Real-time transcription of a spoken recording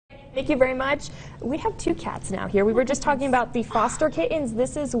Thank you very much. We have two cats now here. We were just talking about the foster kittens.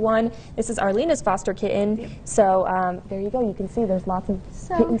 This is Arlena's foster kitten. So there you go. You can see there's lots of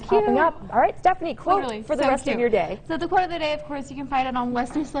kittens popping up. All right, Stephanie, quote for the rest of your day. So the quote of the day, of course, you can find it on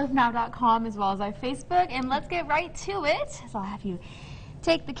westernslope.now.com as well as our Facebook. And let's get right to it. So I'll have you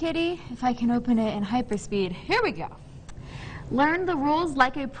take the kitty, if I can open it in hyperspeed. Here we go. Learn the rules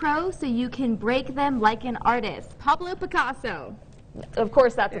like a pro so you can break them like an artist. Pablo Picasso. Of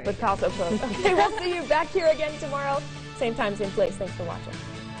course, that's a Picasso quote. Okay, we'll see you back here again tomorrow. Same time, same place. Thanks for watching.